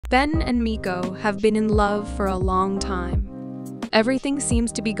Ben and Miko have been in love for a long time. Everything seems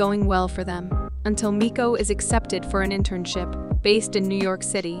to be going well for them, until Miko is accepted for an internship based in New York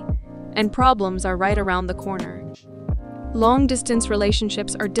City, and problems are right around the corner. Long-distance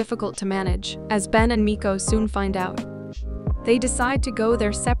relationships are difficult to manage, as Ben and Miko soon find out. They decide to go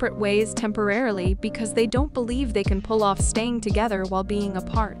their separate ways temporarily because they don't believe they can pull off staying together while being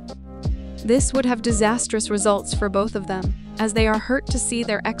apart. This would have disastrous results for both of them, as they are hurt to see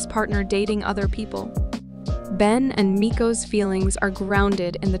their ex-partner dating other people. Ben and Miko's feelings are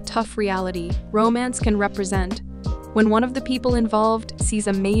grounded in the tough reality romance can represent when one of the people involved sees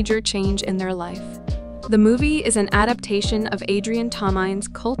a major change in their life. The movie is an adaptation of Adrian Tomine's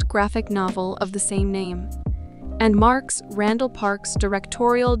cult graphic novel of the same name, and marks Randall Park's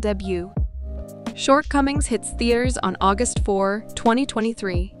directorial debut. Shortcomings hits theaters on August 4,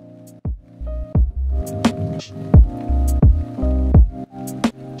 2023.